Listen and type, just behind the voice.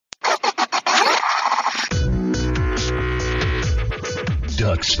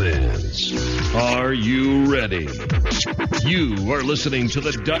Ducks fans, are you ready? You are listening to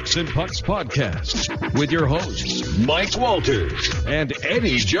the Ducks and Pucks podcast with your hosts, Mike Walters and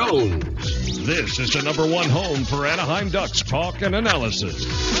Eddie Jones. This is the number one home for Anaheim Ducks talk and analysis.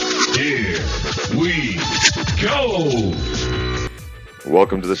 Here we go.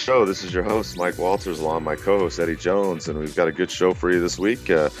 Welcome to the show. This is your host, Mike Walters, along with my co-host, Eddie Jones, and we've got a good show for you this week.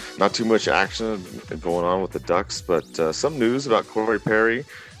 Not too much action going on with the Ducks, but some news about Corey Perry,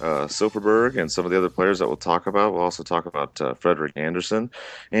 Silfverberg, and some of the other players that we'll talk about. We'll also talk about Frederik Andersen,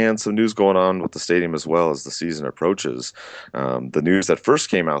 and some news going on with the stadium as well as the season approaches. The news that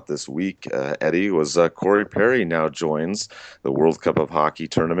first came out this week, Eddie, was Corey Perry now joins the World Cup of Hockey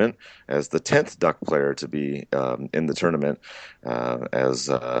tournament as the 10th Duck player to be in the tournament, as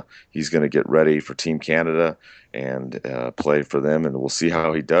he's going to get ready for Team Canada and play for them, and we'll see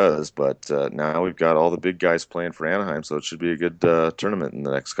how he does. But now we've got all the big guys playing for Anaheim, so it should be a good tournament in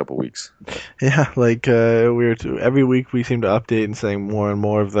the next couple weeks. Yeah, every week we seem to update and saying more and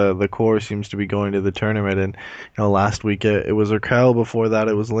more of the core seems to be going to the tournament. And last week it was Rakell, before that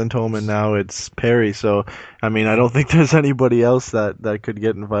it was Lindholm, and now it's Perry. So I mean, I don't think there's anybody else that could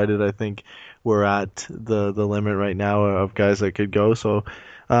get invited. I think we're at the limit right now of guys that could go. So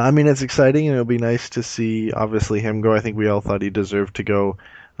I mean, it's exciting, and it'll be nice to see, obviously, him go. I think we all thought he deserved to go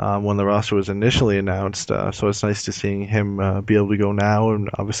when the roster was initially announced. So it's nice to see him be able to go now and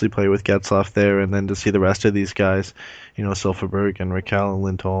obviously play with Getzlaf there, and then to see the rest of these guys, Silfverberg and Rakell and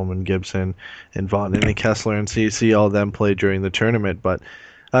Lindholm and Gibson and Vatanen and Kessler, and see all of them play during the tournament. But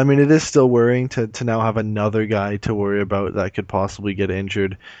I mean, it is still worrying to now have another guy to worry about that could possibly get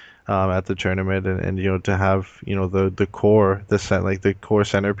injured at the tournament, and to have the core, the core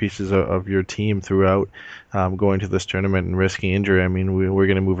centerpieces of your team throughout going to this tournament and risking injury. I mean, we're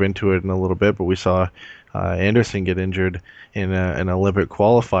going to move into it in a little bit, but we saw Andersen get injured in an Olympic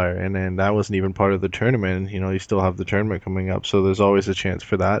qualifier, and that wasn't even part of the tournament. You still have the tournament coming up, so there's always a chance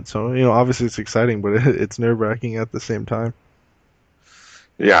for that. So obviously it's exciting, but it's nerve-wracking at the same time.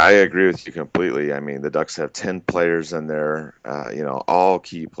 Yeah, I agree with you completely. I mean, the Ducks have 10 players in there, all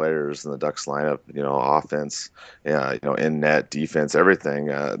key players in the Ducks lineup, offense, in net, defense,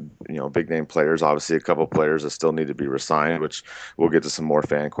 everything, big name players. Obviously, a couple players that still need to be resigned, which we'll get to some more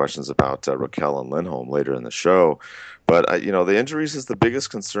fan questions about Rakell and Lindholm later in the show. But, the injuries is the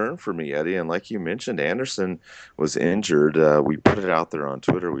biggest concern for me, Eddie. And like you mentioned, Andersen was injured. We put it out there on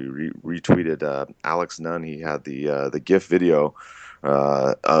Twitter. We retweeted Alex Nunn. He had the GIF video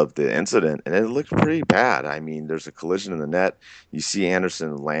of the incident, and it looked pretty bad. I mean, there's a collision in the net. You see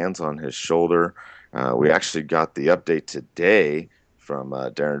Andersen lands on his shoulder. We actually got the update today from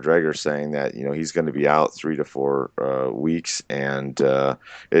Darren Dreger saying that he's going to be out 3 to 4 weeks, and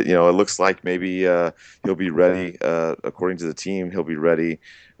it looks like maybe he'll be ready. According to the team, he'll be ready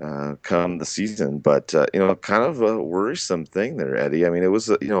come the season. But kind of a worrisome thing there, Eddie. I mean, it was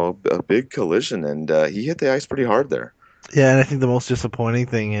a big collision, and he hit the ice pretty hard there. Yeah, and I think the most disappointing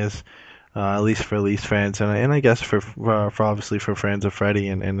thing is, at least for Leafs fans, and I guess for obviously for fans of Freddie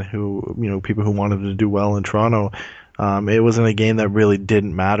and who people who wanted to do well in Toronto, it wasn't a game that really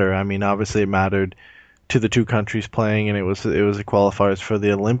didn't matter. I mean, obviously it mattered to the two countries playing, and it was the qualifiers for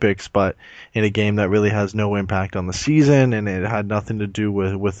the Olympics, but in a game that really has no impact on the season, and it had nothing to do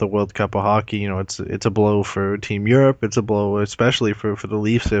with the World Cup of Hockey. It's a blow for Team Europe. It's a blow especially for the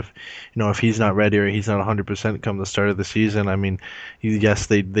Leafs if he's not ready or he's not 100% come the start of the season. I mean, yes,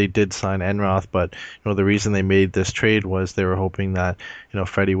 they did sign Enroth, but the reason they made this trade was they were hoping that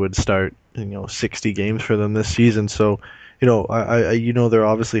Freddie would start 60 games for them this season. So they're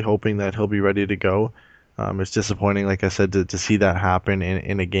obviously hoping that he'll be ready to go. It's disappointing, like I said, to see that happen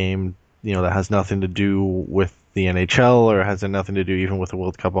in a game, that has nothing to do with the NHL or has nothing to do even with the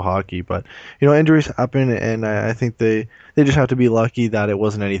World Cup of Hockey. But, injuries happen, and I think they just have to be lucky that it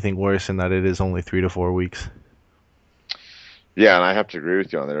wasn't anything worse and that it is only 3 to 4 weeks. Yeah, and I have to agree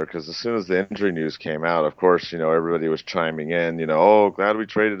with you on there, because as soon as the injury news came out, of course, everybody was chiming in, glad we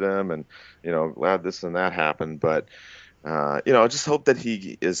traded him, and, glad this and that happened. But I just hope that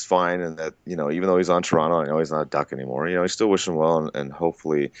he is fine, and that, even though he's on Toronto, I know he's not a Duck anymore, I still wish him well, and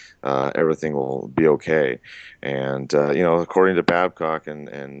hopefully everything will be okay. And, according to Babcock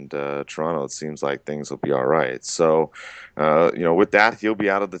and Toronto, it seems like things will be all right. So, with that, he'll be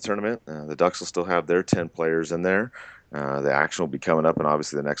out of the tournament. The Ducks will still have their 10 players in there. The action will be coming up, and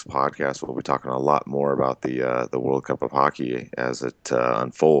obviously the next podcast we'll be talking a lot more about the World Cup of Hockey as it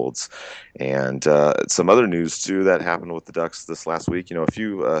unfolds, and some other news too that happened with the Ducks this last week. You know, a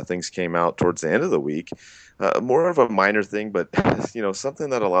few things came out towards the end of the week, more of a minor thing, but you know,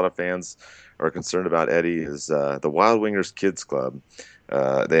 something that a lot of fans are concerned about. Eddie is the Wild Wingers Kids Club.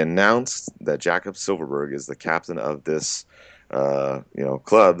 They announced that Jakob Silfverberg is the captain of this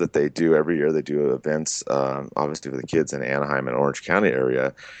club that they do every year. They do events, obviously for the kids in Anaheim and Orange County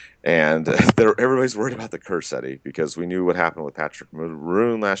area. And everybody's worried about the curse, Eddie, because we knew what happened with Patrick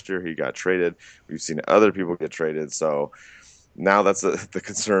Maroon last year. He got traded. We've seen other people get traded. So now that's the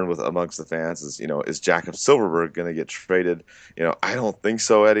concern with amongst the fans is, is Jakob Silfverberg going to get traded? I don't think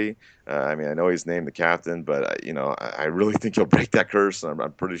so, Eddie. I mean, I know he's named the captain, but I really think he'll break that curse. And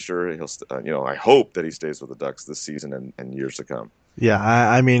I'm pretty sure he'll. I hope that he stays with the Ducks this season and years to come. Yeah,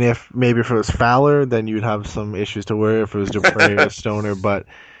 I mean, if it was Fowler, then you'd have some issues to worry. If it was Dupre or Stoner, but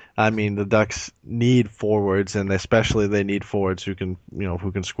I mean, the Ducks need forwards, and especially they need forwards who can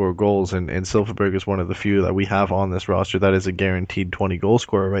score goals. And Silfverberg is one of the few that we have on this roster that is a guaranteed 20 goal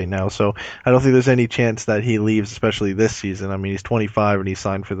scorer right now. So I don't think there's any chance that he leaves, especially this season. I mean, he's 25 and he's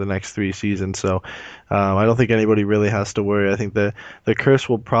signed for the next 3 seasons. So I don't think anybody really has to worry. I think the curse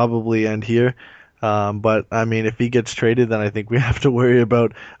will probably end here. But I mean, if he gets traded, then I think we have to worry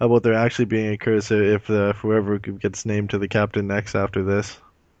about there actually being a curse if whoever gets named to the captain next after this.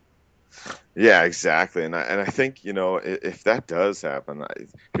 Yeah, exactly. And I think, if that does happen,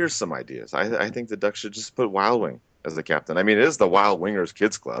 here's some ideas. I think the Ducks should just put Wild Wing as the captain. I mean, it is the Wild Wingers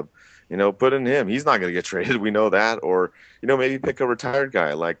Kids Club. Put in him. He's not going to get traded. We know that. Or, maybe pick a retired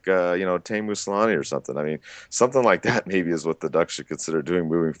guy like, Teemu Selanne or something. I mean, something like that maybe is what the Ducks should consider doing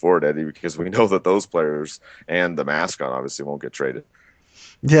moving forward, Eddie, because we know that those players and the mascot obviously won't get traded.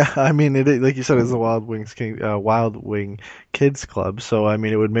 Yeah, I mean, like you said, it's the Wild Wing Kids Club. So I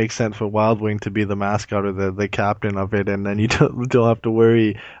mean, it would make sense for Wild Wing to be the mascot or the captain of it, and then you don't have to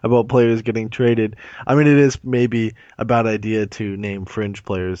worry about players getting traded. I mean, it is maybe a bad idea to name fringe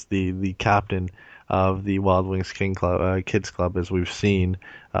players the captain of the Wild Wings Kids Club, as we've seen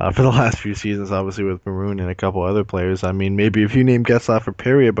for the last few seasons, obviously with Maroon and a couple other players. I mean, maybe if you name Getzlaf or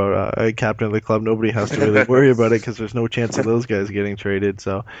Perry about a captain of the club, nobody has to really worry about it because there's no chance of those guys getting traded.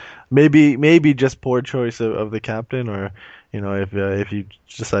 So maybe just poor choice of the captain, or if you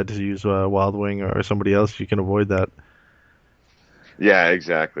decide to use Wild Wing or somebody else, you can avoid that. Yeah,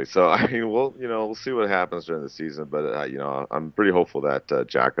 exactly. So I mean, we'll see what happens during the season, but I'm pretty hopeful that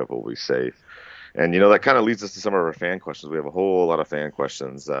Jakob will be safe. And, that kind of leads us to some of our fan questions. We have a whole lot of fan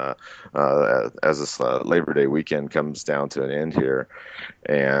questions as this Labor Day weekend comes down to an end here.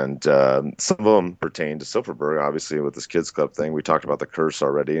 And some of them pertain to Silfverberg, obviously, with this Kids Club thing. We talked about the curse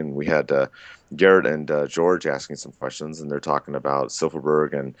already, and we had Garrett and George asking some questions, and they're talking about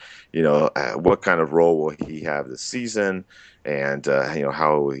Silfverberg and, what kind of role will he have this season, and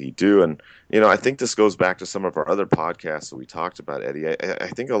how will he do. And I think this goes back to some of our other podcasts that we talked about, Eddie. I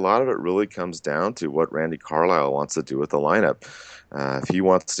think a lot of it really comes down to what Randy Carlyle wants to do with the lineup. If he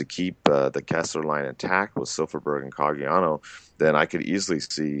wants to keep the Kessler line intact with Silfverberg and Caggiano, then I could easily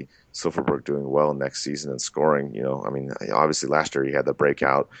see Silfverberg doing well next season and scoring. I mean, obviously last year he had the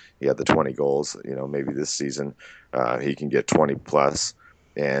breakout, he had the 20 goals. Maybe this season he can get 20 plus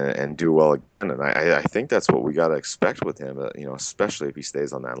and do well again. And I think that's what we got to expect with him. Especially if he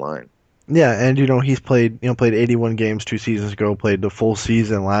stays on that line. Yeah, and he's played 81 games 2 seasons ago, played the full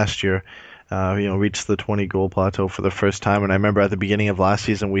season last year. Reached the 20 goal plateau for the first time. And I remember at the beginning of last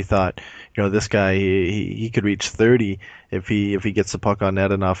season, we thought, this guy, he could reach 30 if he gets the puck on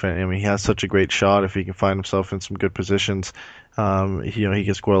net enough. And I mean, he has such a great shot. If he can find himself in some good positions, he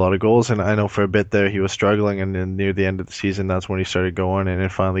can score a lot of goals. And I know for a bit there he was struggling, and then near the end of the season, that's when he started going, and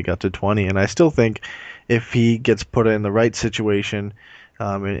it finally got to 20. And I still think if he gets put in the right situation,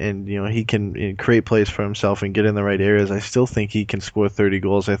 and he can create plays for himself and get in the right areas, I still think he can score 30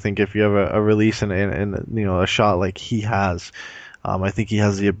 goals. I think if you have a release and a shot like he has, I think he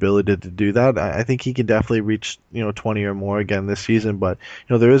has the ability to do that. I think he can definitely reach 20 or more again this season, but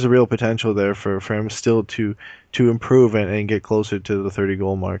there is a real potential there for him still to improve and get closer to the 30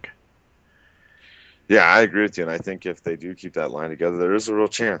 goal mark. Yeah, I agree with you, and I think if they do keep that line together, there is a real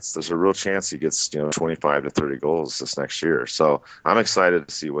chance. There's a real chance he gets 25 to 30 goals this next year. So I'm excited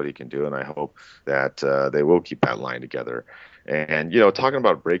to see what he can do, and I hope that they will keep that line together. And, talking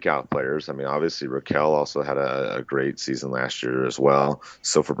about breakout players, I mean, obviously Raquel also had a great season last year as well.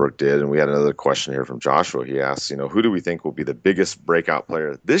 Silverberg did. And we had another question here from Joshua. He asked, who do we think will be the biggest breakout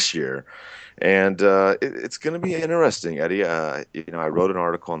player this year? And it's going to be interesting, Eddie. I wrote an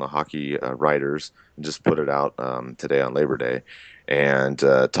article on the Hockey Writers and just put it out today on Labor Day, and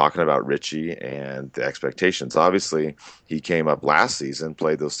talking about Ritchie and the expectations. Obviously, he came up last season,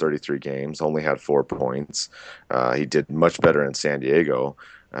 played those 33 games, only had 4 points. He did much better in San Diego.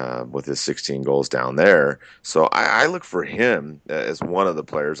 With his 16 goals down there. So I look for him as one of the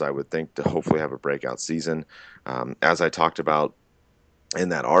players I would think to hopefully have a breakout season. As I talked about in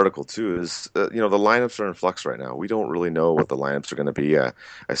that article too, is the lineups are in flux right now. We don't really know what the lineups are going to be.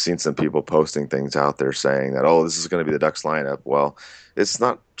 I've seen some people posting things out there saying that, this is going to be the Ducks lineup. Well, it's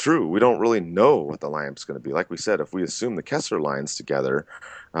not true. We don't really know what the lineup's going to be. Like we said, if we assume the Kessler lines together,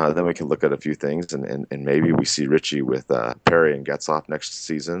 then we can look at a few things, and maybe we see Ritchie with Perry and Getzlaf next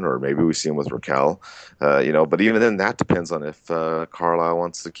season, or maybe we see him with Raquel. But even then, that depends on if Carlisle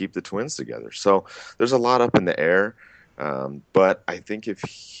wants to keep the Twins together. So there's a lot up in the air. But I think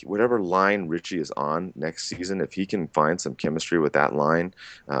whatever line Ritchie is on next season, if he can find some chemistry with that line,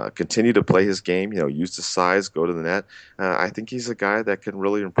 continue to play his game, use the size, go to the net, I think he's a guy that can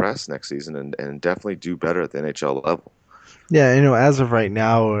really impress next season and definitely do better at the NHL level. Yeah, as of right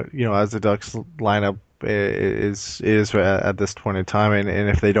now, as the Ducks lineup is at this point in time, and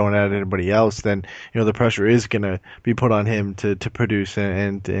if they don't add anybody else, then the pressure is going to be put on him to produce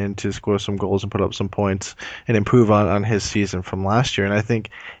and to score some goals and put up some points and improve on his season from last year. And I think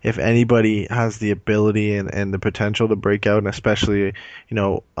if anybody has the ability and the potential to break out, and especially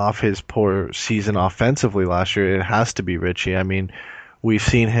off his poor season offensively last year, it has to be Ritchie. I mean, we've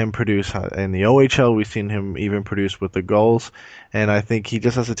seen him produce in the OHL. We've seen him even produce with the goals. And I think he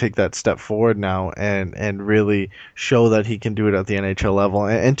just has to take that step forward now and really show that he can do it at the NHL level.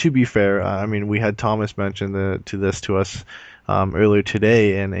 And to be fair, I mean, we had Thomas mention this to us earlier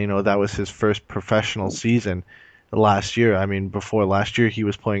today, and that was his first professional season last year. I mean, before last year, he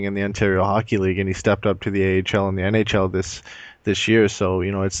was playing in the Ontario Hockey League, and he stepped up to the AHL and the NHL this year. So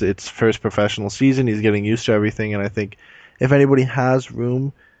it's first professional season. He's getting used to everything, and I think if anybody has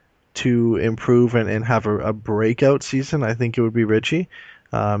room to improve and have a breakout season, I think it would be Ritchie.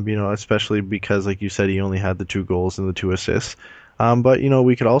 Especially because, like you said, he only had the 2 goals and the 2 assists. But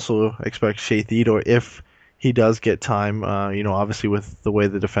we could also expect Shea Theodore, if he does get time. Obviously with the way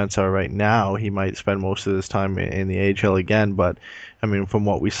the defense are right now, he might spend most of his time in the AHL again. But I mean, from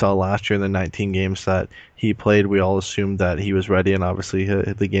what we saw last year in the 19 games that he played, we all assumed that he was ready, and obviously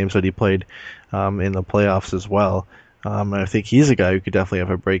the games that he played in the playoffs as well. I think he's a guy who could definitely have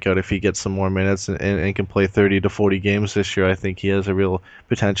a breakout if he gets some more minutes and can play 30 to 40 games this year. I think he has a real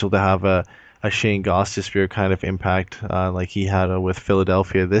potential to have a Shane Gostisbehere kind of impact like he had with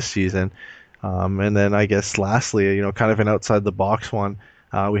Philadelphia this season. And then I guess lastly, kind of an outside the box one.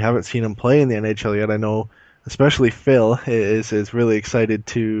 We haven't seen him play in the NHL yet. I know especially Phil is really excited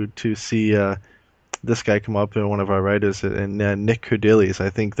to see this guy come up in one of our writers, and Nick Kurdilis.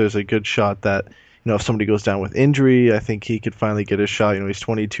 I think there's a good shot that if somebody goes down with injury, I think he could finally get a shot. He's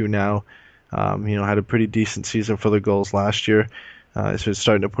 22 now. Had a pretty decent season for the goals last year. So he's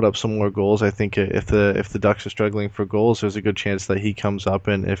starting to put up some more goals. I think if the Ducks are struggling for goals, there's a good chance that he comes up,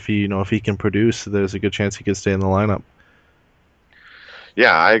 and if he can produce, there's a good chance he could stay in the lineup.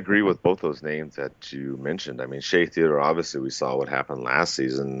 Yeah, I agree with both those names that you mentioned. I mean, Shea Theodore, obviously we saw what happened last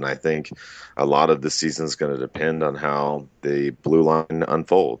season, and I think a lot of this season is going to depend on how the blue line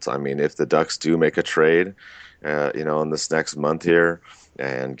unfolds. I mean, if the Ducks do make a trade, in this next month here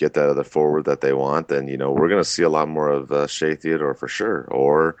and get that other forward that they want, then, we're going to see a lot more of Shea Theodore for sure.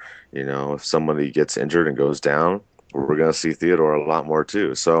 Or, if somebody gets injured and goes down, we're going to see Theodore a lot more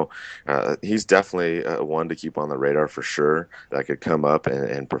too. So he's definitely one to keep on the radar for sure that could come up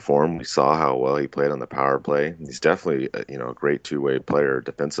and perform. We saw how well he played on the power play. He's definitely a great two-way player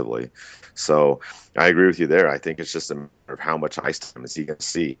defensively. So I agree with you there. I think it's just a matter of how much ice time is he going to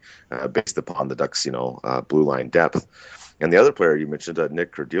see based upon the Ducks, blue line depth. And the other player you mentioned,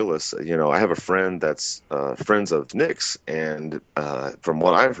 Nick Kurdilis, I have a friend that's friends of Nick's, and from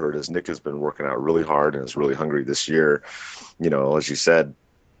what I've heard is Nick has been working out really hard and is really hungry this year. As you said,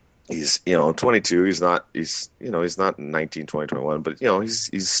 he's 22. He's not 19, 20, 21, but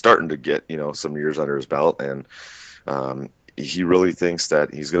he's starting to get some years under his belt, and he really thinks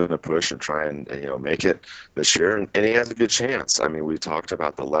that he's going to push and try and make it this year, and he has a good chance. I mean, we talked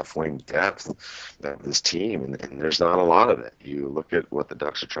about the left wing depth of this team, and there's not a lot of it. You look at what the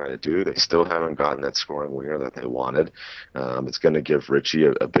Ducks are trying to do; they still haven't gotten that scoring winger that they wanted. It's going to give Richie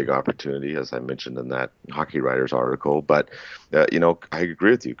a big opportunity, as I mentioned in that Hockey Writers article. But I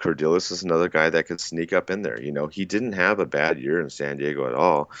agree with you. Cordelis is another guy that could sneak up in there. He didn't have a bad year in San Diego at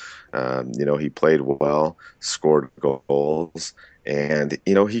all. He played well, scored goals, and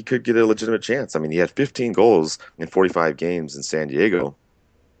he could get a legitimate chance. I mean, he had 15 goals in 45 games in San Diego,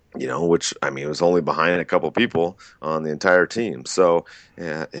 which, I mean, was only behind a couple people on the entire team. So,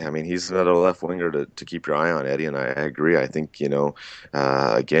 yeah, I mean, he's another left winger to keep your eye on, Eddie, and I agree. I think,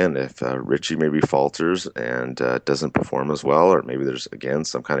 again, if Richie maybe falters and doesn't perform as well, or maybe there's, again,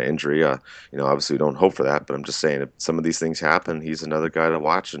 some kind of injury, obviously we don't hope for that, but I'm just saying if some of these things happen, he's another guy to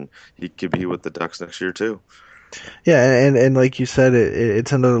watch, and he could be with the Ducks next year too. Yeah, and like you said,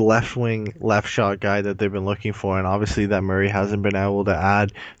 it's another left wing, left shot guy that they've been looking for, and obviously that Murray hasn't been able to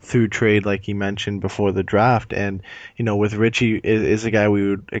add through trade, like he mentioned before the draft. And with Richie is a guy we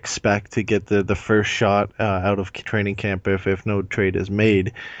would expect to get the first shot out of training camp if no trade is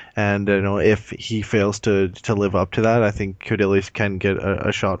made. And if he fails to live up to that, I think Cordelis can get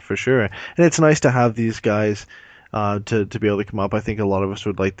a shot for sure. And it's nice to have these guys to be able to come up. I think a lot of us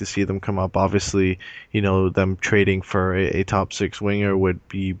would like to see them come up. Obviously, them trading for a top six winger would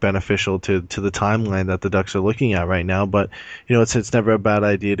be beneficial to the timeline that the Ducks are looking at right now. But, it's never a bad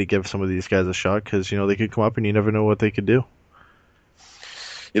idea to give some of these guys a shot because, they could come up and you never know what they could do.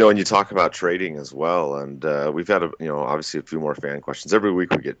 And you talk about trading as well, and we've had obviously a few more fan questions every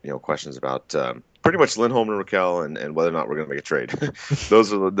week. We get questions about pretty much Lindholm and Raquel and whether or not we're going to make a trade.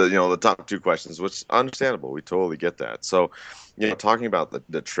 Those are the top two questions, which is understandable. We totally get that. So talking about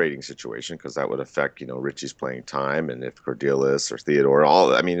the trading situation, because that would affect Richie's playing time, and if Cordelis or Theodore,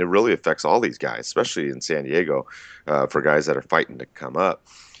 it really affects all these guys, especially in San Diego, for guys that are fighting to come up.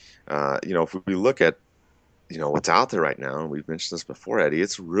 If we look at what's out there right now, and we've mentioned this before, Eddie,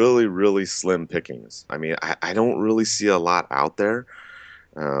 it's really, really slim pickings. I mean, I don't really see a lot out there.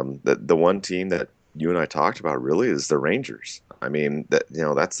 The one team that you and I talked about really is the Rangers. I mean,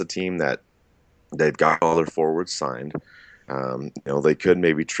 that's the team that they've got all their forwards signed. They could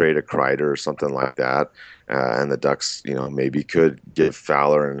maybe trade a Kreider or something like that, and the Ducks, maybe could give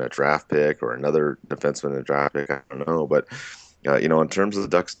Fowler in a draft pick or another defenseman in a draft pick. I don't know, but in terms of the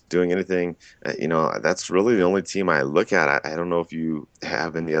Ducks doing anything, that's really the only team I look at. I don't know if you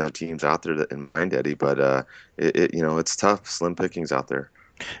have any other teams out there in mind, Eddie, but it's tough, slim pickings out there.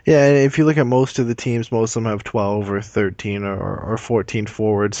 Yeah, and if you look at most of the teams, most of them have 12 or 13 or 14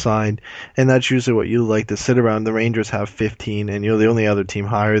 forwards signed, and that's usually what you like to sit around. The Rangers have 15, and the only other team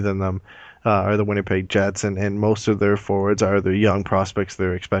higher than them are the Winnipeg Jets, and most of their forwards are the young prospects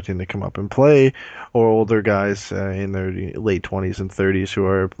they're expecting to come up and play, or older guys in their late 20s and 30s who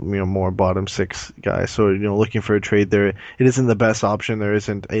are more bottom six guys. So looking for a trade there, it isn't the best option. There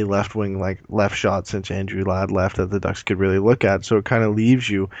isn't a left wing like left shot since Andrew Ladd left that the Ducks could really look at. So it kind of leaves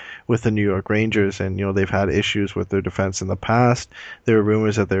you with the New York Rangers, and they've had issues with their defense in the past. There were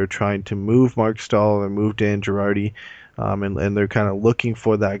rumors that they were trying to move Mark Stahl or move Dan Girardi. And they're kind of looking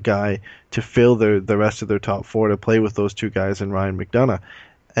for that guy to fill the rest of their top four to play with those two guys and Ryan McDonagh.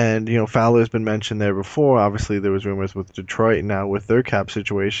 And, Fowler's been mentioned there before. Obviously, there was rumors with Detroit. And now with their cap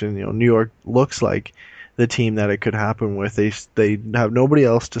situation, New York looks like the team that it could happen with. They have nobody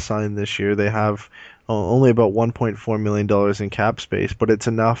else to sign this year. They have only about $1.4 million in cap space, but it's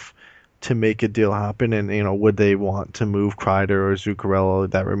enough to make a deal happen. And would they want to move Kreider or Zuccarello?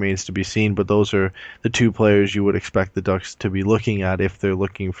 That remains to be seen, but those are the two players you would expect the Ducks to be looking at if they're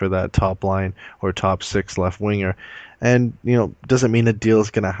looking for that top line or top six left winger. And doesn't mean a deal is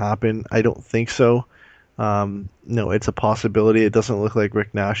going to happen. I don't think so. No, it's a possibility. It doesn't look like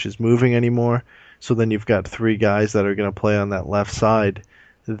Rick Nash is moving anymore, so then you've got three guys that are going to play on that left side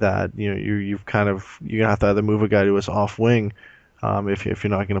that you're gonna have to either move a guy to his off wing if you're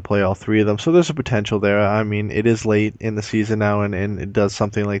not going to play all three of them. So there's a potential there. I mean, it is late in the season now, and it does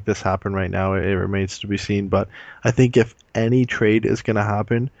something like this happen right now, it remains to be seen. But I think if any trade is going to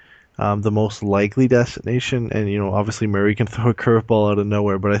happen, the most likely destination, and obviously Murray can throw a curveball out of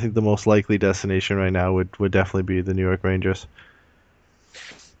nowhere, but I think the most likely destination right now would definitely be the New York Rangers.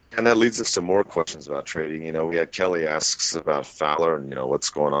 And that leads us to more questions about trading. We had Kelly asks about Fowler and, what's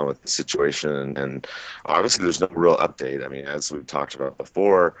going on with the situation. And obviously there's no real update. I mean, as we talked about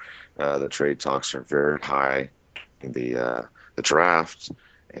before, the trade talks are very high in the draft.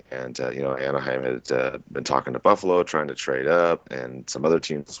 And, Anaheim had been talking to Buffalo, trying to trade up, and some other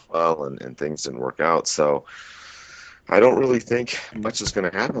teams as well, and things didn't work out. So, I don't really think much is going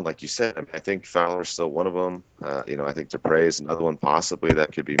to happen, like you said. I mean, I think Fowler's still one of them. I think Dupre is another one possibly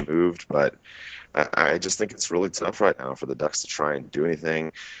that could be moved, but I just think it's really tough right now for the Ducks to try and do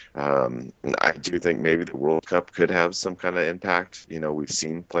anything. I do think maybe the World Cup could have some kind of impact. We've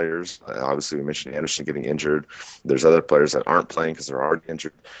seen players. Obviously, we mentioned Anderson getting injured. There's other players that aren't playing because they're already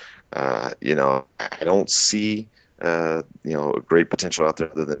injured. I don't see great potential out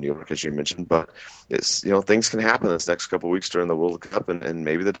there other than New York, as you mentioned. But things can happen this next couple of weeks during the World Cup, and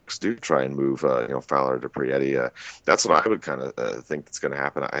maybe the Ducks do try and move, Fowler to Prietti. That's what I would kind of think that's going to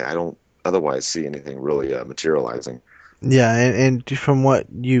happen. I don't otherwise see anything really materializing. Yeah, and from what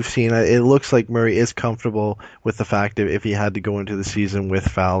you've seen, it looks like Murray is comfortable with the fact that if he had to go into the season with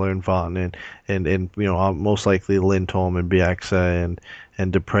Fowler and Vaughn and most likely Lindholm and Bieksa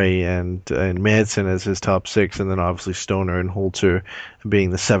and Dupre and Manson as his top six, and then obviously Stoner and Holzer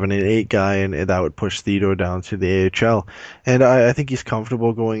being the 7 and 8 guy, and that would push Theodore down to the AHL. And I think he's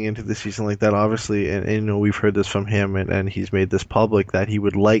comfortable going into the season like that, obviously, and we've heard this from him, and he's made this public that he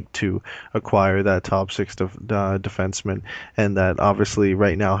would like to acquire that top six defenseman, and that obviously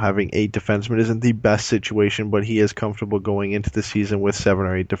right now having 8 defensemen isn't the best situation, but he is comfortable going into the season with 7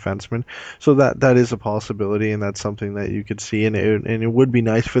 or 8 defensemen. So that is a possibility, and that's something that you could see, and it would be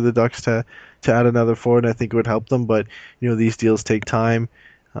nice for the Ducks to add another forward. I think it would help them, but these deals take time,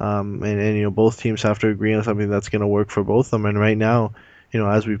 and both teams have to agree on something that's going to work for both of them. And right now,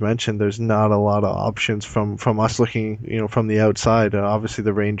 as we've mentioned, there's not a lot of options from us looking, from the outside. Obviously,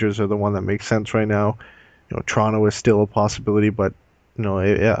 the Rangers are the one that makes sense right now. Toronto is still a possibility, but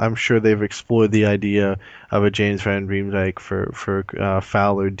I'm sure they've explored the idea of a James Van Riemsdyk for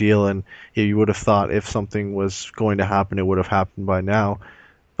Fowler deal, and you would have thought if something was going to happen, it would have happened by now.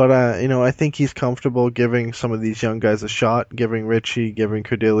 But I think he's comfortable giving some of these young guys a shot, giving Ritchie, giving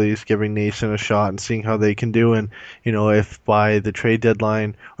Cordelis, giving Nason a shot, and seeing how they can do. And if by the trade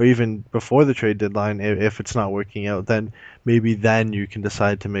deadline, or even before the trade deadline, if it's not working out, then maybe then you can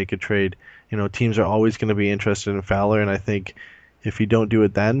decide to make a trade. Teams are always going to be interested in Fowler, and I think if you don't do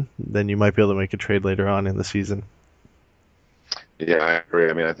it then you might be able to make a trade later on in the season. Yeah, I agree.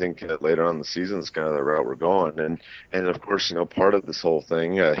 I mean, I think later on in the season is kind of the route we're going, and of course, part of this whole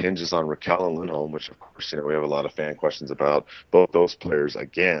thing hinges on Rakell and Lindholm, which of course, we have a lot of fan questions about both those players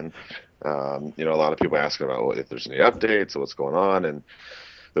again. A lot of people asking about if there's any updates or what's going on, and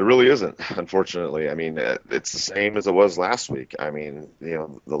there really isn't, unfortunately. I mean, it's the same as it was last week. I mean,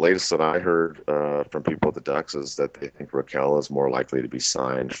 the latest that I heard from people at the Ducks is that they think Rakell is more likely to be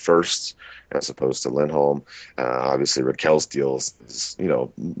signed first as opposed to Lindholm. Obviously, Rakell's deal is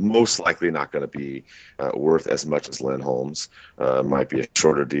most likely not going to be worth as much as Lindholm's. Might be a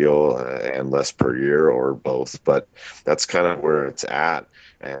shorter deal and less per year or both, but that's kind of where it's at.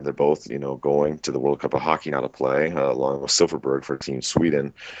 And they're both, going to the World Cup of Hockey now to play, along with Silfverberg for Team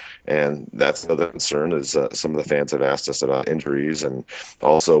Sweden. And that's another concern is some of the fans have asked us about injuries and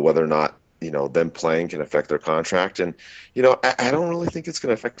also whether or not, them playing can affect their contract. And, I don't really think it's going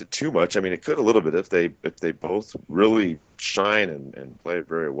to affect it too much. I mean, it could a little bit if they both really shine and play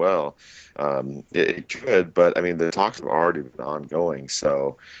very well. It could, but, I mean, the talks have already been ongoing.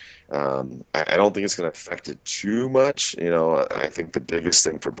 So, I don't think it's going to affect it too much. I think the biggest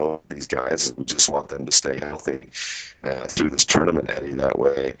thing for both these guys is we just want them to stay healthy through this tournament, Eddie. That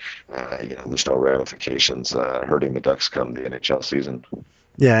way, there's no ramifications hurting the Ducks come the NHL season.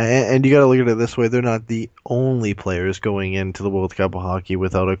 Yeah, and you got to look at it this way. They're not the only players going into the World Cup of Hockey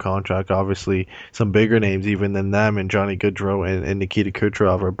without a contract. Obviously, some bigger names even than them and Johnny Gaudreau and Nikita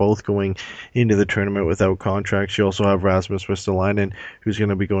Kucherov are both going into the tournament without contracts. You also have Rasmus Ristolainen, who's going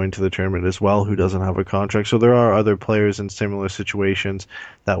to be going to the tournament as well, who doesn't have a contract. So there are other players in similar situations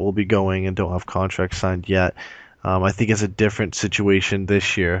that will be going and don't have contracts signed yet. I think it's a different situation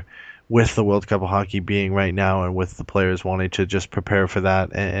this year, with the World Cup of Hockey being right now and with the players wanting to just prepare for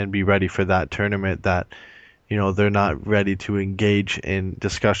that and be ready for that tournament, that they're not ready to engage in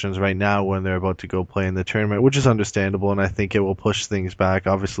discussions right now when they're about to go play in the tournament, which is understandable, and I think it will push things back.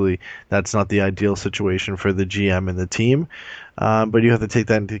 Obviously, that's not the ideal situation for the GM and the team, but you have to take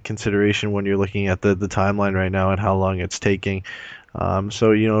that into consideration when you're looking at the timeline right now and how long it's taking.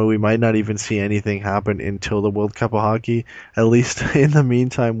 So, we might not even see anything happen until the World Cup of Hockey. At least in the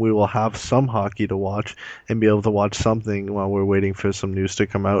meantime, we will have some hockey to watch and be able to watch something while we're waiting for some news to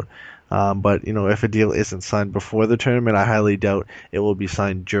come out. But, if a deal isn't signed before the tournament, I highly doubt it will be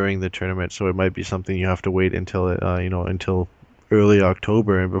signed during the tournament. So it might be something you have to wait until, until early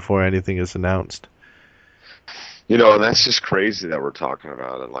October and before anything is announced. And that's just crazy that we're talking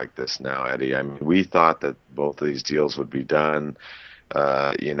about it like this now, Eddie. I mean, we thought that both of these deals would be done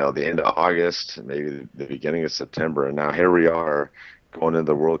the end of August, maybe the beginning of September, and now here we are going into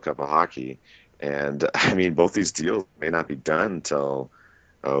the World Cup of Hockey. And I mean, both these deals may not be done until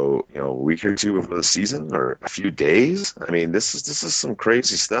a week or two before the season or a few days. I mean, this is some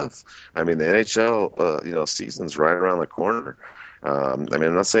crazy stuff. I mean, the NHL, season's right around the corner. I mean,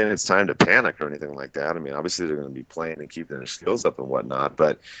 I'm not saying it's time to panic or anything like that. I mean, obviously they're going to be playing and keeping their skills up and whatnot.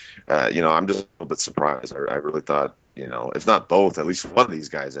 But, I'm just a little bit surprised. I really thought, if not both, at least one of these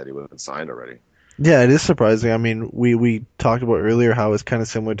guys that he would have been signed already. Yeah, it is surprising. I mean, we talked about earlier how it's kind of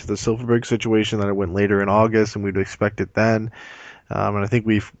similar to the Silverberg situation, that it went later in August and we'd expect it then. And I think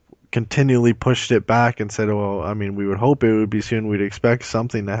we've continually pushed it back and said, well, I mean, we would hope it would be soon. We'd expect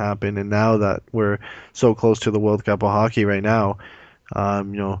something to happen. And now that we're so close to the World Cup of Hockey right now,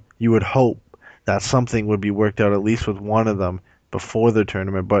 you would hope that something would be worked out at least with one of them before the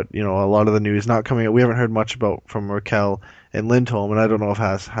tournament. But, a lot of the news not coming out. We haven't heard much about from Raquel and Lindholm, and I don't know if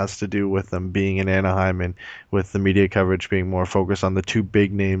it has to do with them being in Anaheim and with the media coverage being more focused on the two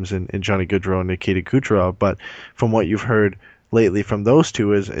big names in Johnny Gaudreau and Nikita Kucherov. But from what you've heard lately from those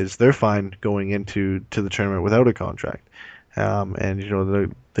two is they're fine going into the tournament without a contract. And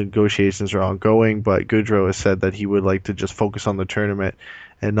the negotiations are ongoing, but Gaudreau has said that he would like to just focus on the tournament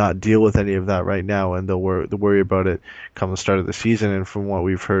and not deal with any of that right now, and they'll worry about it come the start of the season. And from what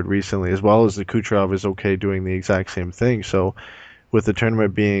we've heard recently, as well as the Kucherov is okay doing the exact same thing. So with the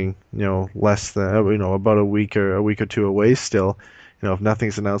tournament being less than about a week or two away still, if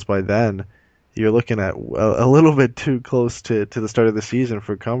nothing's announced by then, you're looking at a little bit too close to the start of the season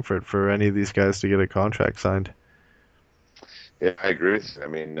for comfort for any of these guys to get a contract signed. Yeah, I agree with you. I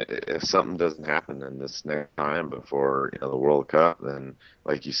mean, if something doesn't happen in this next time before the World Cup, then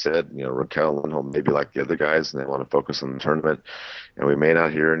like you said, Raquel Lindholm maybe like the other guys, and they want to focus on the tournament, and we may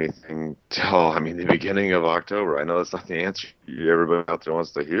not hear anything till the beginning of October. I know that's not the answer everybody out there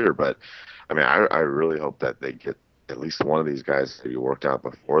wants to hear, but I mean, I really hope that they get at least one of these guys to be worked out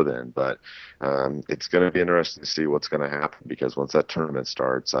before then. But it's going to be interesting to see what's going to happen, because once that tournament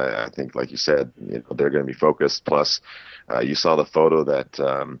starts, I think, like you said, they're going to be focused. Plus, you saw the photo that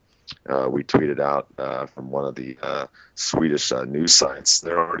we tweeted out from one of the Swedish news sites.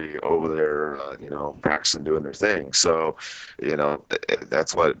 They're already over there, practicing doing their thing. So,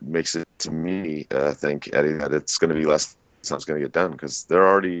 that's what makes it, to me, think, Eddie, that it's going to be less something's going to get done, because they're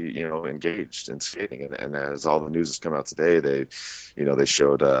already engaged in skating, and as all the news has come out today, they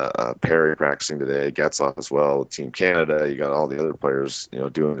showed Perry practicing today, Getzlaf as well, Team Canada. You got all the other players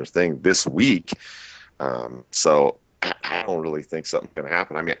doing their thing this week. So I don't really think something's going to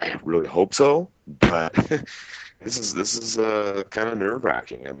happen. I mean, I really hope so, but this is kind of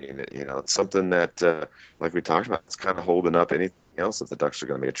nerve-wracking. I mean, it's something that like we talked about, it's kind of holding up anything else if the Ducks are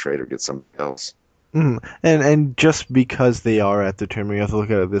going to make a trade or get somebody else. And just because they are at the tournament, you have to look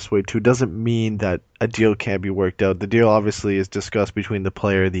at it this way too, doesn't mean that a deal can't be worked out. The deal obviously is discussed between the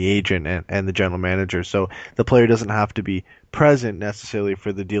player, the agent, and the general manager. So the player doesn't have to be present necessarily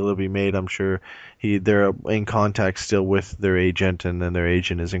for the deal to be made. I'm sure they're in contact still with their agent, and then their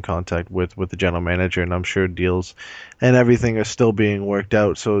agent is in contact with the general manager, and I'm sure deals and everything are still being worked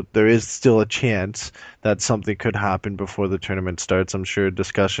out. So there is still a chance that something could happen before the tournament starts. I'm sure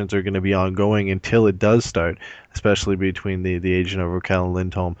discussions are going to be ongoing until it does start, especially between the agent of Raquel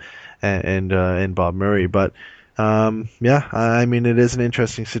Lindholm and Bob Murray. But yeah, I mean, it is an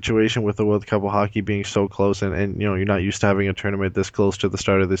interesting situation with the World Cup of Hockey being so close, and you're not used to having a tournament this close to the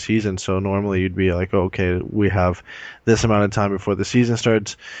start of the season. So normally you'd be like, oh, okay, we have this amount of time before the season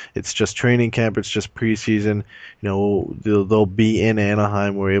starts. It's just training camp. It's just preseason. They'll be in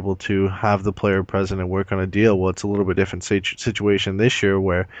Anaheim. We're able to have the player present and work on a deal. Well, it's a little bit different situation this year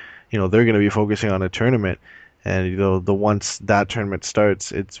where they're going to be focusing on a tournament. And the once that tournament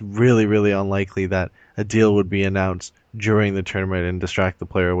starts, it's really, really unlikely that a deal would be announced during the tournament and distract the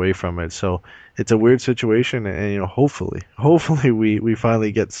player away from it. So it's a weird situation, and hopefully we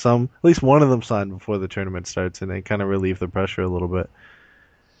finally get at least one of them signed before the tournament starts, and then kind of relieve the pressure a little bit.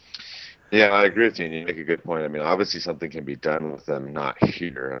 Yeah, I agree with you, and you make a good point. I mean, obviously something can be done with them not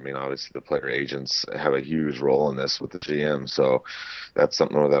here. I mean, obviously the player agents have a huge role in this with the GM, so that's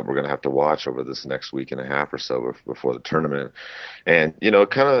something that we're going to have to watch over this next week and a half or so before the tournament. And,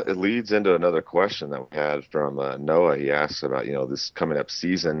 it leads into another question that we had from Noah. He asks about, this coming up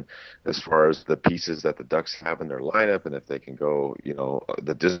season as far as the pieces that the Ducks have in their lineup and if they can go,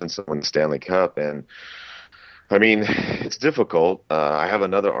 the distance to win the Stanley Cup. And I mean, it's difficult. I have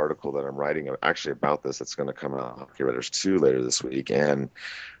another article that I'm writing actually about this that's going to come out. Hockey Writers 2 later this week, and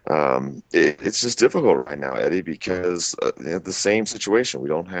it's just difficult right now, Eddie, because they have the same situation. We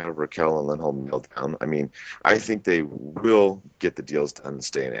don't have Raquel and Lindholm nailed down. I mean, I think they will get the deals done and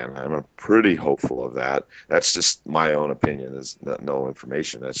stay in Anaheim. I'm pretty hopeful of that. That's just my own opinion. Is no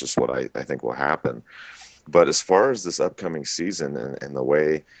information. That's just what I think will happen. But as far as this upcoming season and the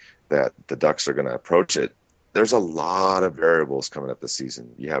way that the Ducks are going to approach it, there's a lot of variables coming up this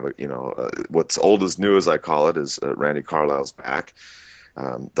season. You have, what's old is new, as I call it, is Randy Carlyle's back.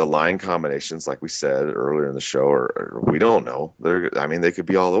 The line combinations, like we said earlier in the show, we don't know. They could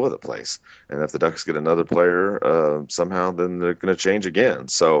be all over the place. And if the Ducks get another player somehow, then they're going to change again.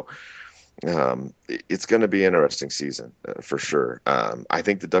 So it's going to be an interesting season for sure. I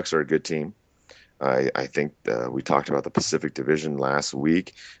think the Ducks are a good team. I think we talked about the Pacific Division last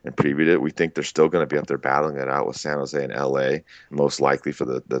week and previewed it. We think they're still going to be up there battling it out with San Jose and LA, most likely for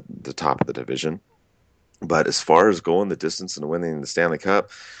the top of the division. But as far as going the distance and winning the Stanley Cup,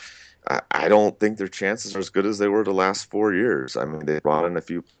 I don't think their chances are as good as they were the last 4 years. I mean, they brought in a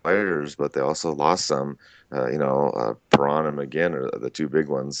few players, but they also lost some. Perron and McGinn are the two big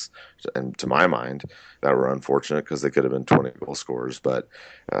ones, and to my mind, that were unfortunate because they could have been 20 goal scorers. But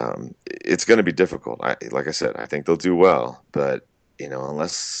it's going to be difficult. Like I said, I think they'll do well, but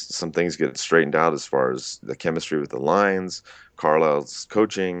unless some things get straightened out as far as the chemistry with the lines, Carlisle's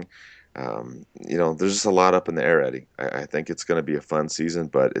coaching. There's just a lot up in the air, Eddie. I think it's going to be a fun season,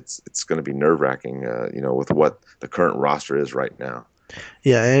 but it's going to be nerve-wracking, with what the current roster is right now.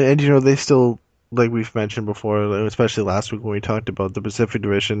 Yeah, and they still, like we've mentioned before, especially last week when we talked about the Pacific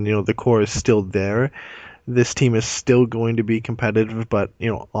Division, the core is still there. This team is still going to be competitive, but,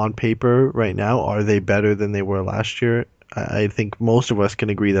 on paper right now, are they better than they were last year? I think most of us can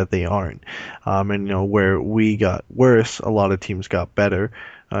agree that they aren't. Where we got worse, a lot of teams got better.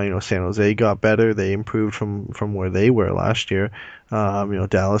 San Jose got better. They improved from where they were last year.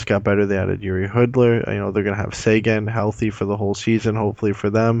 Dallas got better. They added Yuri Hudler. They're going to have Sagan healthy for the whole season, hopefully for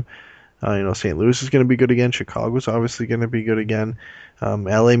them. St. Louis is going to be good again. Chicago's obviously going to be good again.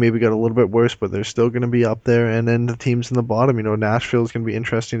 LA maybe got a little bit worse, but they're still going to be up there. And then the teams in the bottom, Nashville is going to be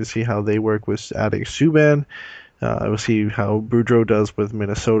interesting to see how they work with adding Subban. We'll see how Boudreau does with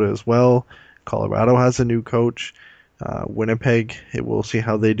Minnesota as well. Colorado has a new coach. Winnipeg, we'll see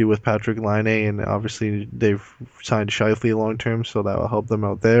how they do with Patrick Laine, and obviously they've signed Scheifele long term, so that will help them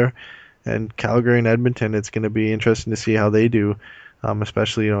out there. And Calgary and Edmonton, it's going to be interesting to see how they do,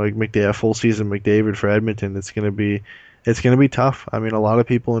 especially like McDavid, full season McDavid for Edmonton. It's going to be tough. I mean, a lot of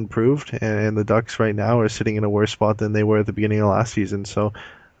people improved, and the Ducks right now are sitting in a worse spot than they were at the beginning of last season. So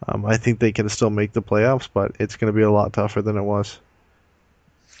I think they can still make the playoffs, but it's going to be a lot tougher than it was.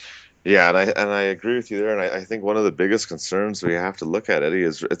 Yeah, and I agree with you there. And I think one of the biggest concerns we have to look at, Eddie,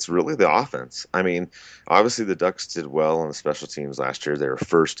 is it's really the offense. I mean, obviously the Ducks did well on the special teams last year. They were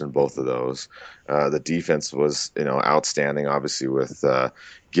first in both of those. The defense was, outstanding, obviously, with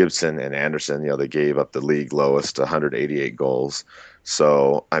Gibson and Anderson. They gave up the league lowest 188 goals.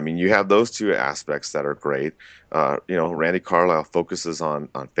 So, I mean, you have those two aspects that are great. Randy Carlyle focuses on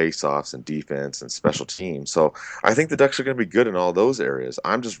face-offs and defense and special teams. So I think the Ducks are going to be good in all those areas.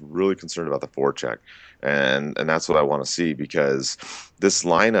 I'm just really concerned about the forecheck, and that's what I want to see, because this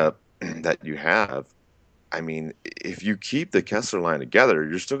lineup that you have, I mean, if you keep the Kessler line together,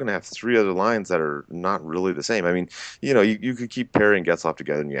 you're still going to have three other lines that are not really the same. I mean, you could keep Perry and Getzlaf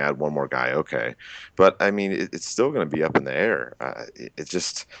together and you add one more guy, okay. But, I mean, it's still going to be up in the air.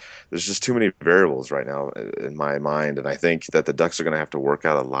 There's just too many variables right now in my mind, and I think that the Ducks are going to have to work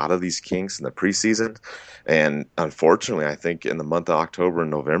out a lot of these kinks in the preseason. And, unfortunately, I think in the month of October and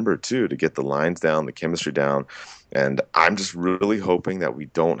November, too, to get the lines down, the chemistry down. And I'm just really hoping that we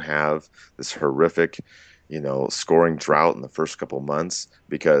don't have this horrific scoring drought in the first couple of months,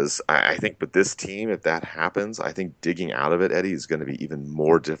 because I think with this team, if that happens, I think digging out of it, Eddie, is going to be even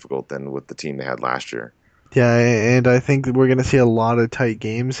more difficult than with the team they had last year. Yeah, and I think that we're going to see a lot of tight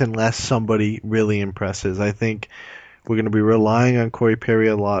games unless somebody really impresses. I think we're going to be relying on Corey Perry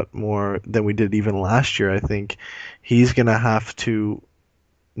a lot more than we did even last year. I think he's going to have to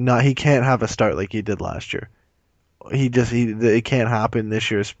he can't have a start like he did last year. It can't happen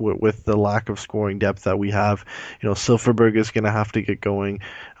this year with the lack of scoring depth that we have. Silfverberg is going to have to get going.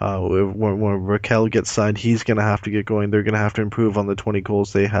 When Raquel gets signed, he's going to have to get going. They're going to have to improve on the 20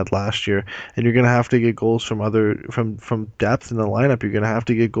 goals they had last year, and you're going to have to get goals from depth in the lineup. You're going to have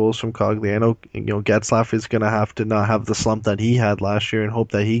to get goals from Cogliano. Getzlaf is going to have to not have the slump that he had last year and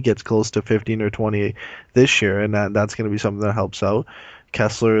hope that he gets close to 15 or 20 this year, and that's going to be something that helps out.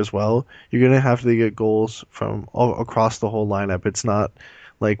 Kessler as well, you're going to have to get goals from all across the whole lineup. It's not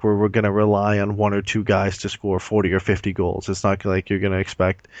like we're going to rely on one or two guys to score 40 or 50 goals. It's not like you're going to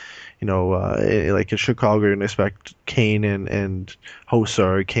expect, like in Chicago, you're going to expect Kane and Hossa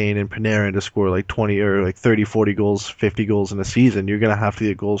or Kane and Panarin to score like 20 or like 30, 40 goals, 50 goals in a season. You're going to have to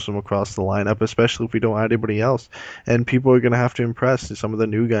get goals from across the lineup, especially if we don't add anybody else. And people are going to have to impress. Some of the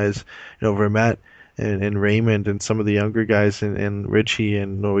new guys, Vermette and Raymond and some of the younger guys and Richie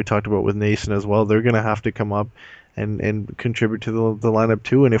and what we talked about with Nason as well, they're going to have to come up and contribute to the lineup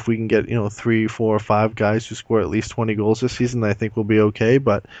too. And if we can get 3, 4, 5 guys who score at least 20 goals this season, I think we'll be okay.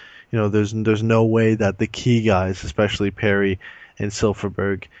 But there's no way that the key guys, especially Perry and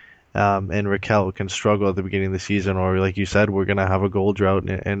Silfverberg and Raquel, can struggle at the beginning of the season, or like you said, we're going to have a goal drought,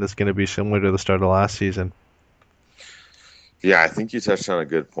 and it's going to be similar to the start of last season. Yeah, I think you touched on a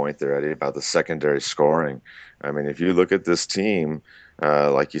good point there, Eddie, about the secondary scoring. I mean, if you look at this team,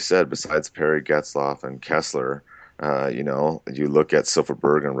 like you said, besides Perry, Getzlaf, and Kessler, you look at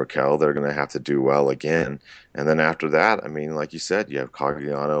Silfverberg and Raquel, they're going to have to do well again. And then after that, I mean, like you said, you have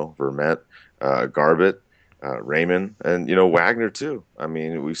Cogliano, Vermette, Garbett, Raymond, and, Wagner too. I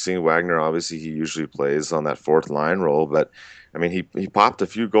mean, we've seen Wagner, obviously, he usually plays on that fourth line role, but I mean, he popped a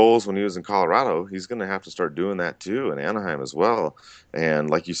few goals when he was in Colorado. He's going to have to start doing that too in Anaheim as well. And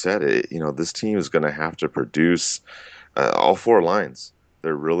like you said, this team is going to have to produce all four lines.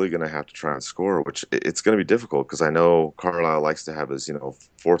 They're really going to have to try and score, which it's going to be difficult because I know Carlisle likes to have his,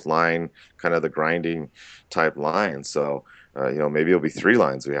 fourth line, kind of the grinding type line. So, maybe it'll be three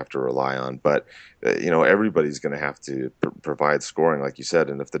lines we have to rely on. But, everybody's going to have to provide scoring, like you said.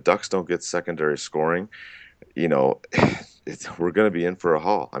 And if the Ducks don't get secondary scoring, we're going to be in for a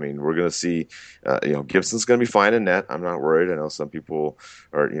haul. I mean, we're going to see, Gibson's going to be fine in net. I'm not worried. I know some people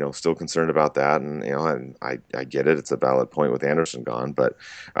are, still concerned about that. And, I get it. It's a valid point with Anderson gone. But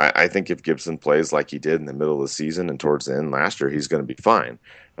I think if Gibson plays like he did in the middle of the season and towards the end last year, he's going to be fine.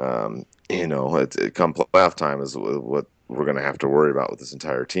 Come playoff time is what we're going to have to worry about with this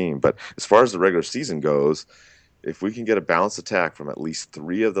entire team. But as far as the regular season goes, if we can get a balanced attack from at least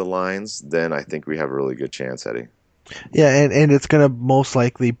three of the lines, then I think we have a really good chance, Eddie. Yeah, and it's going to most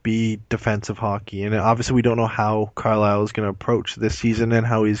likely be defensive hockey. And obviously we don't know how Carlisle is going to approach this season and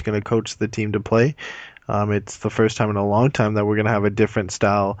how he's going to coach the team to play. It's the first time in a long time that we're going to have a different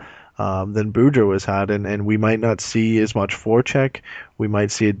style than Boudreau has had, and we might not see as much forecheck. We might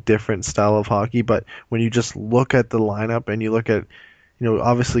see a different style of hockey, but when you just look at the lineup and you look at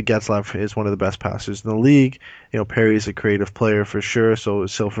obviously Getzlaf is one of the best passers in the league. Perry's a creative player for sure, so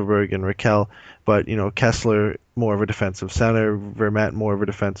is Silfverberg and Raquel. But, Kessler, more of a defensive center. Vermette, more of a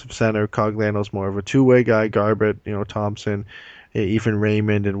defensive center. Cogliano's more of a two-way guy. Garbett, Thompson, even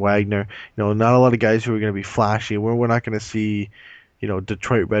Raymond and Wagner. Not a lot of guys who are going to be flashy. We're not going to see,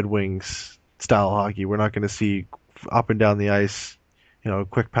 Detroit Red Wings style hockey. We're not going to see up and down the ice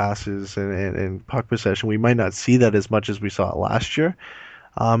quick passes and puck possession. We might not see that as much as we saw it last year.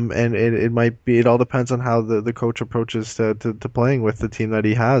 And it might be, it all depends on how the coach approaches to playing with the team that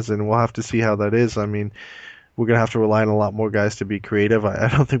he has, and we'll have to see how that is. I mean, we're going to have to rely on a lot more guys to be creative. I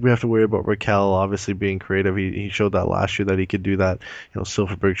don't think we have to worry about Raquel obviously being creative. He showed that last year that he could do that.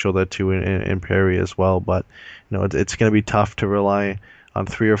 Silfverberg showed that too in Perry as well. But, it's going to be tough to rely on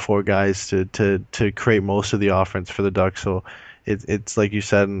 3 or 4 guys to create most of the offense for the Ducks. So, it's like you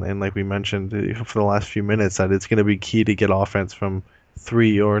said, and like we mentioned for the last few minutes, that it's going to be key to get offense from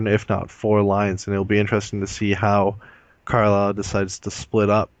 3 or if not 4 lines, and it'll be interesting to see how Carlisle decides to split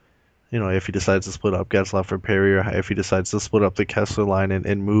up. If he decides to split up Getzlaf or Perry, or if he decides to split up the Kessler line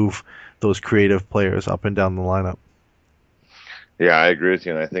and move those creative players up and down the lineup. Yeah, I agree with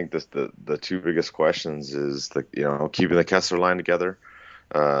you, and I think the two biggest questions is keeping the Kessler line together.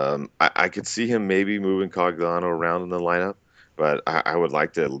 I could see him maybe moving Cogliano around in the lineup. But I would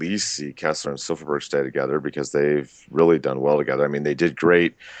like to at least see Kessler and Silfverberg stay together because they've really done well together. I mean, they did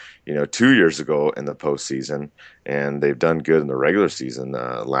great, 2 years ago in the postseason, and they've done good in the regular season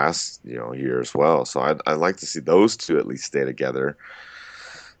last, year as well. So I'd like to see those two at least stay together.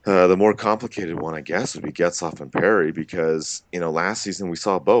 The more complicated one, I guess, would be Getzlaf and Perry because, last season we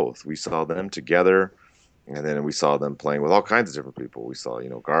saw both. We saw them together, and then we saw them playing with all kinds of different people. We saw,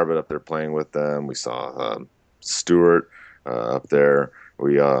 Garbett up there playing with them. We saw Stewart up there.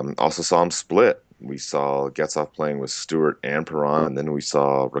 We also saw him split. We saw Getzlaf playing with Stewart and Perron, and then we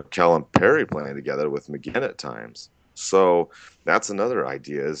saw Raquel and Perry playing together with McGinn at times. So that's another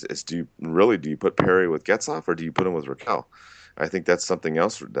idea is do you put Perry with Getzlaf or do you put him with Raquel? I think that's something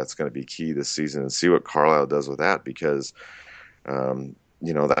else that's going to be key this season, and see what Carlisle does with that because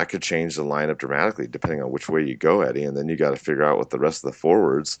that could change the lineup dramatically depending on which way you go, Eddie. And then you got to figure out what the rest of the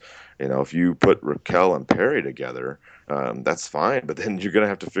forwards, if you put Raquel and Perry together, that's fine. But then you're going to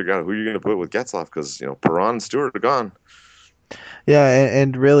have to figure out who you're going to put with Getzlaf because, Perron and Stewart are gone. Yeah,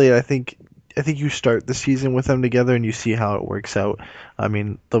 and really, I think you start the season with them together and you see how it works out. I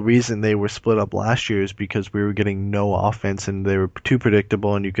mean, the reason they were split up last year is because we were getting no offense and they were too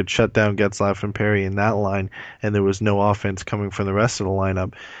predictable, and you could shut down Getzlaf and Perry in that line, and there was no offense coming from the rest of the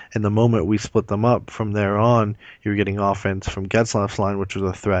lineup. And the moment we split them up, from there on, you were getting offense from Getzlaf's line, which was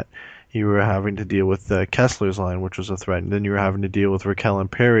a threat. You were having to deal with Kessler's line, which was a threat, and then you were having to deal with Raquel and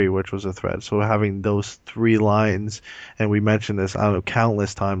Perry, which was a threat. So having those three lines, and we mentioned this, I don't know,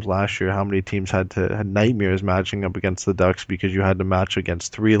 countless times last year, how many teams had nightmares matching up against the Ducks because you had to match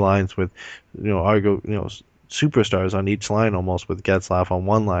against three lines with, superstars on each line almost, with Getzlaf on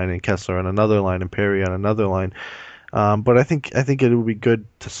one line and Kessler on another line and Perry on another line. But I think it would be good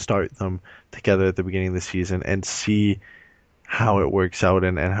to start them together at the beginning of the season and see how it works out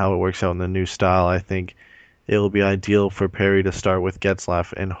and how it works out in the new style. I think it'll be ideal for Perry to start with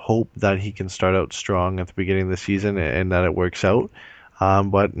Getzlaf and hope that he can start out strong at the beginning of the season and that it works out.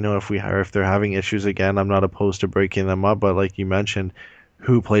 But if they're having issues again, I'm not opposed to breaking them up. But like you mentioned,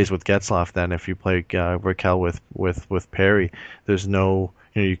 who plays with Getzlaf then? If you play Raquel with Perry, there's no,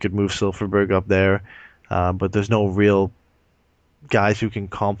 you could move Silfverberg up there, but there's no real guys who can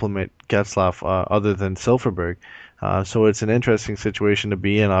complement Getzlaf other than Silfverberg. So it's an interesting situation to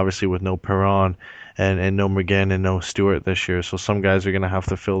be in, obviously, with no Perron and no McGinn and no Stewart this year. So some guys are going to have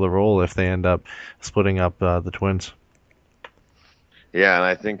to fill the role if they end up splitting up the Twins. Yeah, and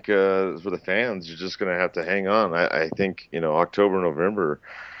I think for the fans, you're just going to have to hang on. I think, October, November,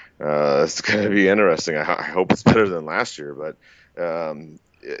 it's going to be interesting. I hope it's better than last year, but,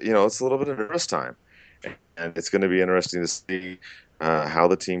 it's a little bit of nervous time. And it's going to be interesting to see how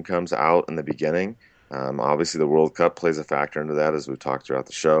the team comes out in the beginning. Obviously, the World Cup plays a factor into that, as we've talked throughout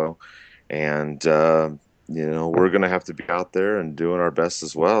the show. And, we're going to have to be out there and doing our best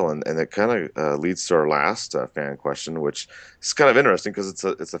as well. And it kind of leads to our last fan question, which is kind of interesting because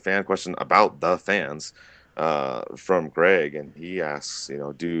it's a fan question about the fans from Greg. And he asks,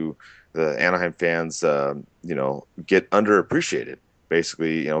 do the Anaheim fans, get underappreciated,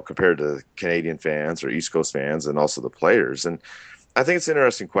 basically, compared to Canadian fans or East Coast fans and also the players? And I think it's an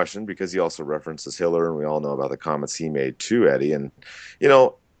interesting question because he also references Hiller, and we all know about the comments he made to Eddie. And,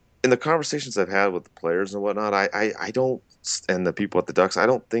 in the conversations I've had with the players and whatnot, I don't, and the people at the Ducks, I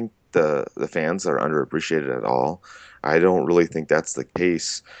don't think the fans are underappreciated at all. I don't really think that's the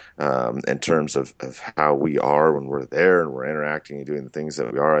case in terms of how we are when we're there and we're interacting and doing the things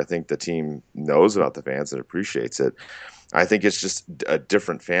that we are. I think the team knows about the fans and appreciates it. I think it's just a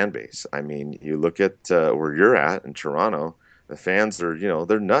different fan base. I mean, you look at where you're at in Toronto, the fans are,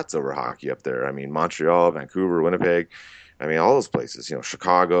 they're nuts over hockey up there. I mean, Montreal, Vancouver, Winnipeg, I mean, all those places,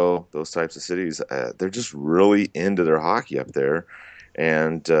 Chicago, those types of cities, they're just really into their hockey up there.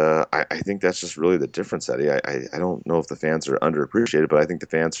 And I think that's just really the difference, Eddie. I don't know if the fans are underappreciated, but I think the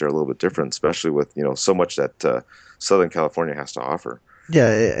fans are a little bit different, especially with, so much that Southern California has to offer. Yeah,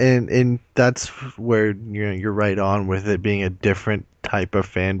 and that's where you're right on with it being a different type of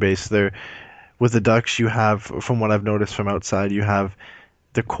fan base there. With the Ducks, you have, from what I've noticed from outside, you have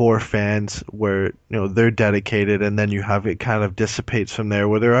the core fans where they're dedicated, and then you have it kind of dissipates from there,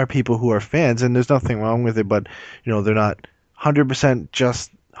 where there are people who are fans, and there's nothing wrong with it, but they're not 100%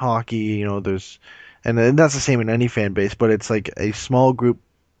 just hockey. There's, and that's the same in any fan base, but it's like a small group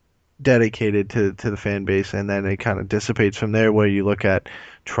dedicated to the fan base, and then it kind of dissipates from there, where you look at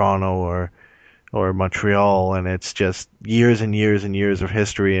Toronto or Montreal, and it's just years and years and years of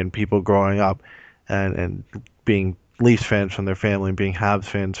history and people growing up and being Leafs fans from their family and being Habs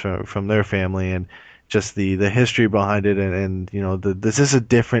fans from their family, and just the history behind it, and this is a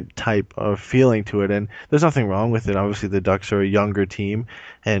different type of feeling to it, and there's nothing wrong with it. Obviously, the Ducks are a younger team,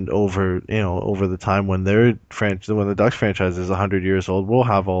 and over the time when when the Ducks franchise is 100 years old, we'll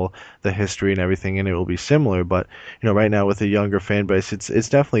have all the history and everything, and it will be similar. But right now with a younger fan base, it's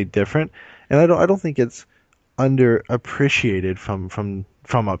definitely different, and I don't think it's underappreciated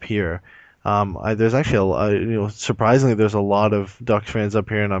from up here. There's actually surprisingly, there's a lot of Ducks fans up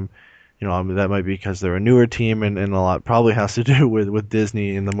here, and that might be because they're a newer team, and a lot probably has to do with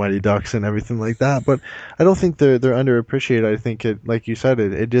Disney and the Mighty Ducks and everything like that. But I don't think they're underappreciated. I think it, like you said,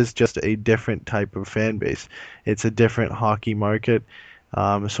 it is just a different type of fan base. It's a different hockey market,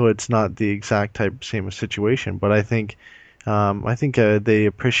 so it's not the exact same situation. But I think I think they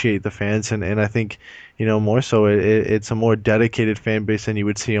appreciate the fans, and I think more so it's a more dedicated fan base than you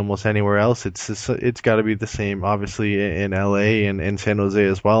would see almost anywhere else. It's got to be the same, obviously, in LA and in San Jose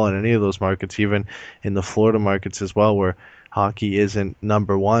as well, and any of those markets, even in the Florida markets as well, where hockey isn't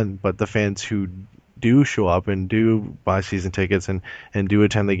number one, but the fans who do show up and do buy season tickets and do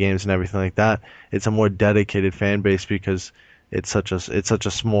attend the games and everything like that, it's a more dedicated fan base because it's such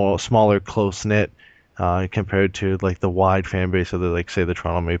a smaller close knit compared to like the wide fan base of the like say the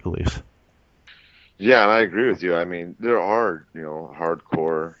Toronto Maple Leafs. Yeah, and I agree with you. I mean, there are,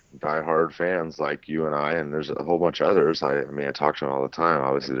 hardcore, diehard fans like you and I, and there's a whole bunch of others. I mean, I talk to them all the time.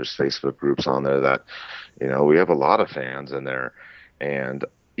 Obviously, there's Facebook groups on there that, we have a lot of fans in there. And,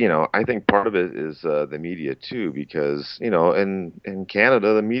 I think part of it is the media too, because, in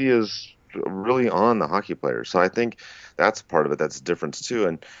Canada, the media is really on the hockey players. So I think that's part of it. That's a difference too.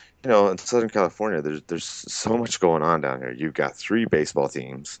 And, in Southern California, there's so much going on down here. You've got three baseball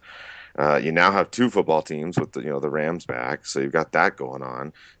teams. You now have two football teams with the Rams back, so you've got that going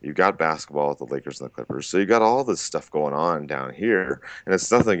on. You've got basketball with the Lakers and the Clippers, so you got all this stuff going on down here. And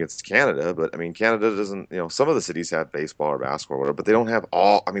it's nothing against Canada, but I mean Canada doesn't. Some of the cities have baseball or basketball or whatever, but they don't have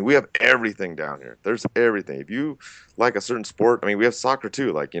all. I mean, we have everything down here. There's everything. If you like a certain sport, I mean, we have soccer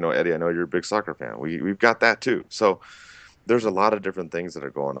too. Like Eddie, I know you're a big soccer fan. We've got that too. So there's a lot of different things that are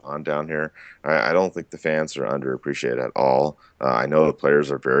going on down here. I don't think the fans are underappreciated at all. I know the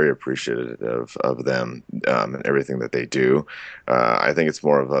players are very appreciative of them and everything that they do. I think it's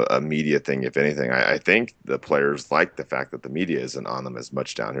more of a media thing, if anything. I think the players like the fact that the media isn't on them as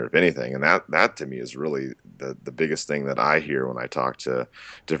much down here, if anything. And that to me is really the biggest thing that I hear when I talk to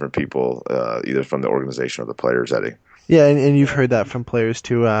different people, either from the organization or the players, Eddie. Yeah, and you've heard that from players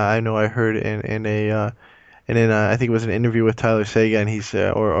too. I know I heard in a and in I think it was an interview with Tyler Seguin, he's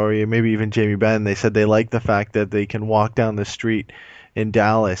or maybe even Jamie Benn. They said they like the fact that they can walk down the street in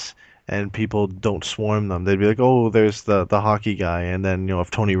Dallas and people don't swarm them. They'd be like, "Oh, there's the hockey guy," and then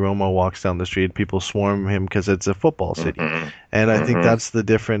if Tony Romo walks down the street, people swarm him because it's a football city. Mm-hmm. And I think Mm-hmm. that's the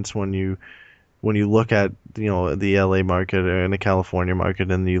difference when you look at the LA market and the California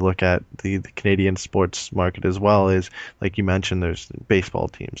market, and you look at the Canadian sports market as well, is like you mentioned, there's baseball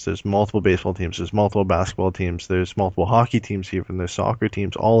teams, there's multiple baseball teams, there's multiple basketball teams, there's multiple hockey teams, even there's soccer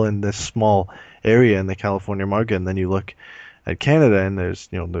teams, all in this small area in the California market. And then you look at Canada, and there's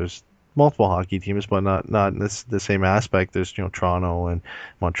multiple hockey teams, but not in the same aspect. There's Toronto and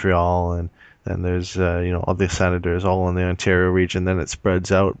Montreal, and then there's all the Senators all in the Ontario region. Then it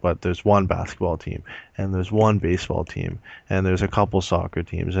spreads out, but there's one basketball team, and there's one baseball team, and there's a couple soccer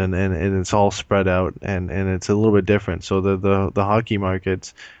teams, and it's all spread out, and it's a little bit different. So the hockey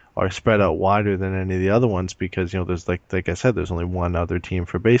markets are spread out wider than any of the other ones because there's like I said, there's only one other team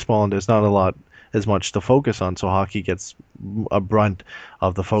for baseball, and there's not a lot as much to focus on. So hockey gets a brunt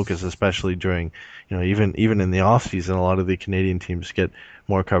of the focus, especially during even in the off season. A lot of the Canadian teams get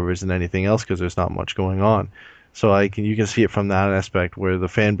more coverage than anything else because there's not much going on. So you can see it from that aspect where the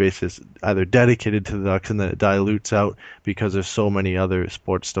fan base is either dedicated to the Ducks and then it dilutes out because there's so many other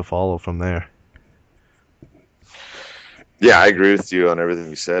sports to follow from there. Yeah, I agree with you on everything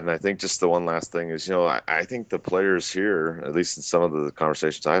you said, and I think just the one last thing is, I think the players here, at least in some of the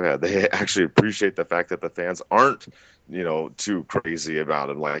conversations I've had, they actually appreciate the fact that the fans aren't, too crazy about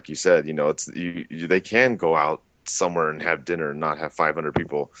it. Like you said, they can go out somewhere and have dinner and not have 500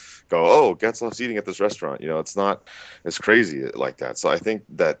 people go, oh, Getzlaf's eating at this restaurant. It's not as crazy like that. So I think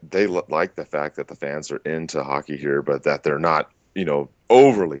that they like the fact that the fans are into hockey here, but that they're not,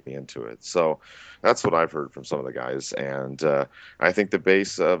 overly into it. So that's what I've heard from some of the guys, and I think the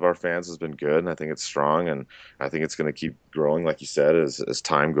base of our fans has been good, and I think it's strong, and I think it's going to keep growing, like you said, as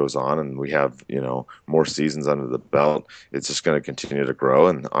time goes on, and we have more seasons under the belt. It's just going to continue to grow,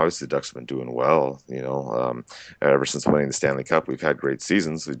 and obviously the Ducks have been doing well. Ever since winning the Stanley Cup, we've had great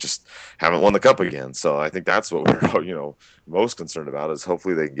seasons. We just haven't won the cup again, so I think that's what we're most concerned about is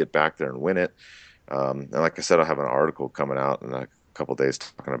hopefully they can get back there and win it. And like I said, I have an article coming out in a couple of days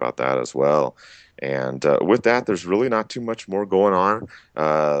talking about that as well. And with that, there's really not too much more going on.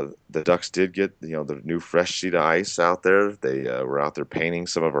 The Ducks did get the new fresh sheet of ice out there. They were out there painting.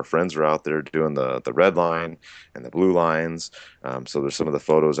 Some of our friends were out there doing the red line and the blue lines. So there's some of the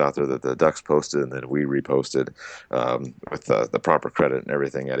photos out there that the Ducks posted and then we reposted with the proper credit and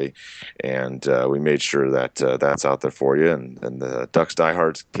everything, Eddie. And we made sure that that's out there for you. And the Ducks Die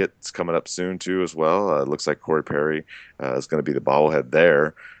Hards kit's coming up soon too as well. It looks like Corey Perry is going to be the bobblehead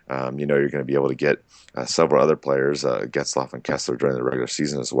there. You're going to be able to get several other players, Getzlaf and Kessler, during the regular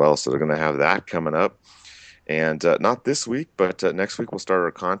season as well. So they're going to have that coming up. And not this week, but next week we'll start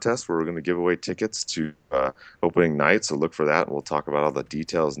our contest where we're going to give away tickets to opening night. So look for that. We'll talk about all the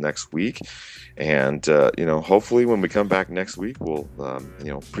details next week. And, hopefully when we come back next week, we'll,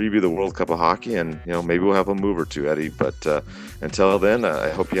 preview the World Cup of Hockey, and, maybe we'll have a move or two, Eddie. But until then, I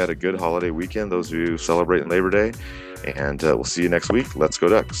hope you had a good holiday weekend, those of you celebrating Labor Day. And we'll see you next week. Let's go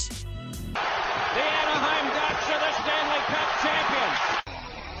Ducks.